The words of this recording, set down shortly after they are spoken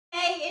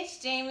it's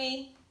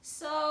Jamie.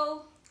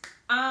 So,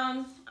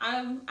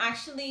 I'm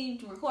actually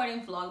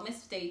recording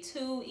Vlogmas day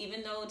 2,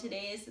 even though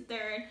today is the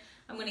 3rd.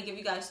 I'm gonna give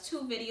you guys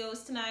 2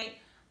 videos tonight.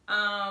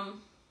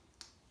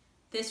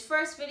 This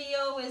first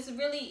video is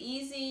really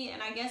easy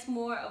and I guess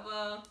more of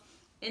a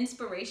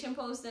inspiration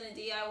post than a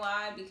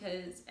DIY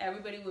because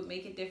everybody would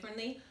make it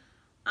differently.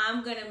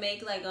 I'm gonna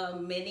make like a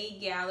mini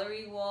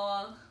gallery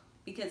wall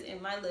because in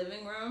my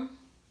living room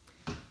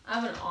I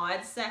have an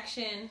odd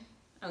section.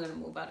 I'm gonna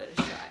move out of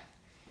the shot.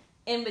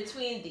 In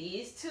between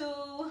these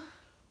 2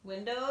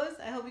 windows,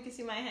 I hope you can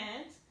see my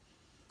hands.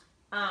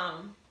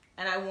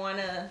 And I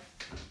wanna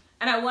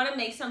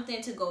make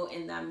something to go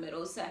in that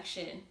middle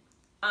section.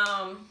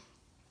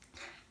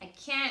 I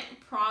can't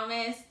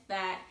promise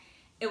that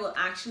it will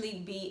actually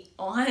be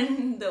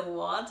on the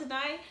wall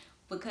tonight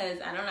because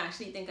I don't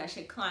actually think I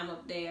should climb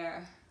up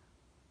there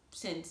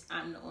since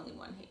I'm the only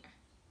one here.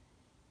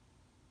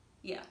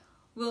 Yeah,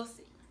 we'll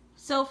see.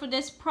 So for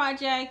this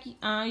project,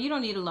 you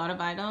don't need a lot of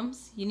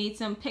items. You need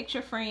some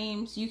picture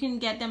frames. You can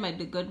get them at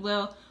the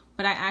Goodwill,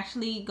 but I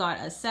actually got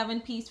a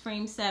 7-piece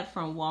frame set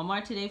from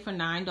Walmart today for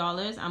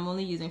 $9. I'm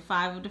only using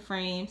 5 of the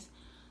frames.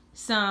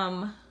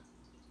 Some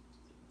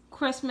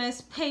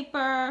Christmas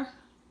paper,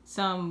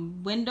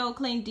 some window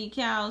cling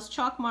decals,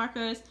 chalk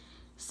markers,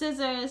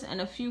 scissors,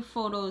 and a few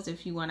photos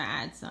if you want to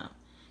add some.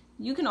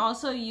 You can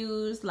also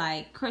use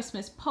like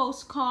Christmas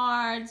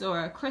postcards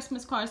or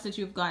Christmas cards that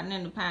you've gotten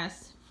in the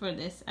past for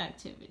this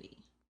activity.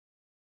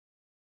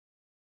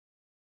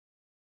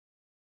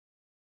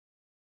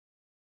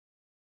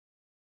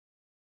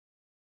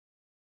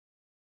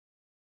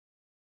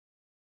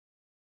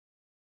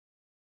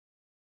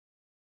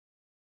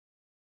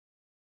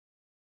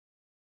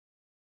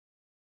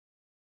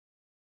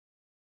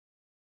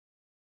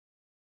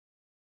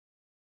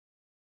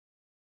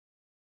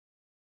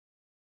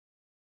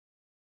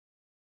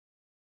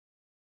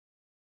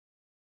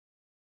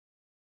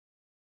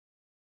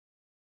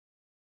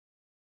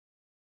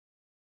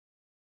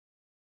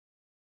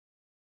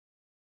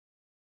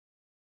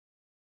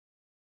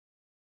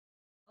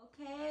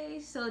 Okay,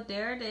 so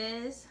there it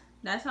is.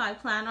 That's how I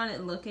plan on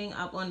it looking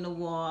up on the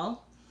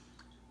wall.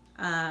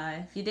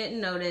 If you didn't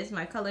notice,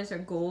 my colors are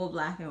gold,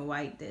 black, and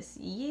white this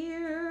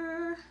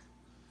year.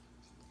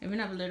 I even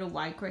have a little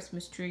white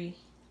Christmas tree.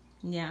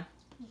 Yeah.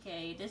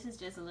 Okay, this is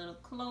just a little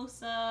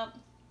close-up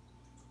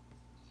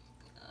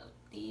of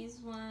these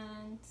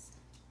ones.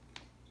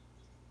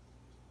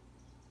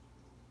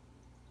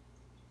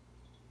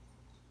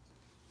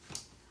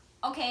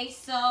 Okay,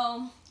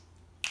 so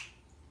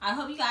I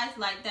hope you guys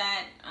like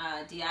that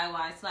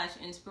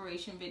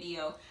DIY/inspiration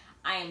video.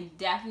 I am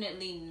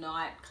definitely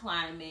not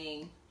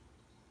climbing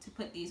to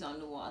put these on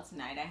the wall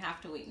tonight. I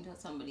have to wait until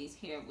somebody's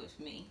here with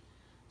me.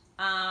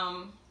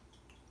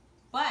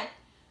 But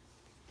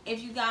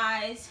if you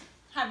guys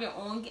have your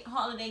own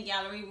holiday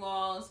gallery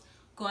walls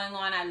going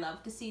on, I'd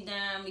love to see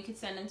them. You can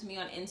send them to me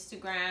on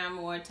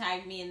Instagram or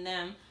tag me in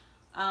them.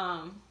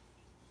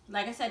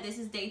 Like I said, this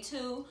is day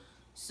 2.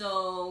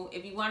 So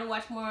if you want to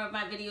watch more of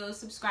my videos,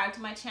 subscribe to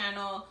my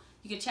channel.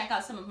 You can check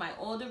out some of my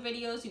older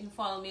videos. You can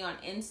follow me on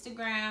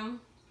Instagram.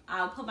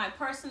 I'll put my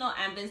personal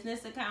and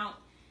business account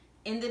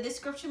in the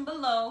description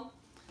below.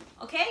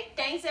 Okay,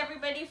 thanks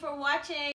everybody for watching.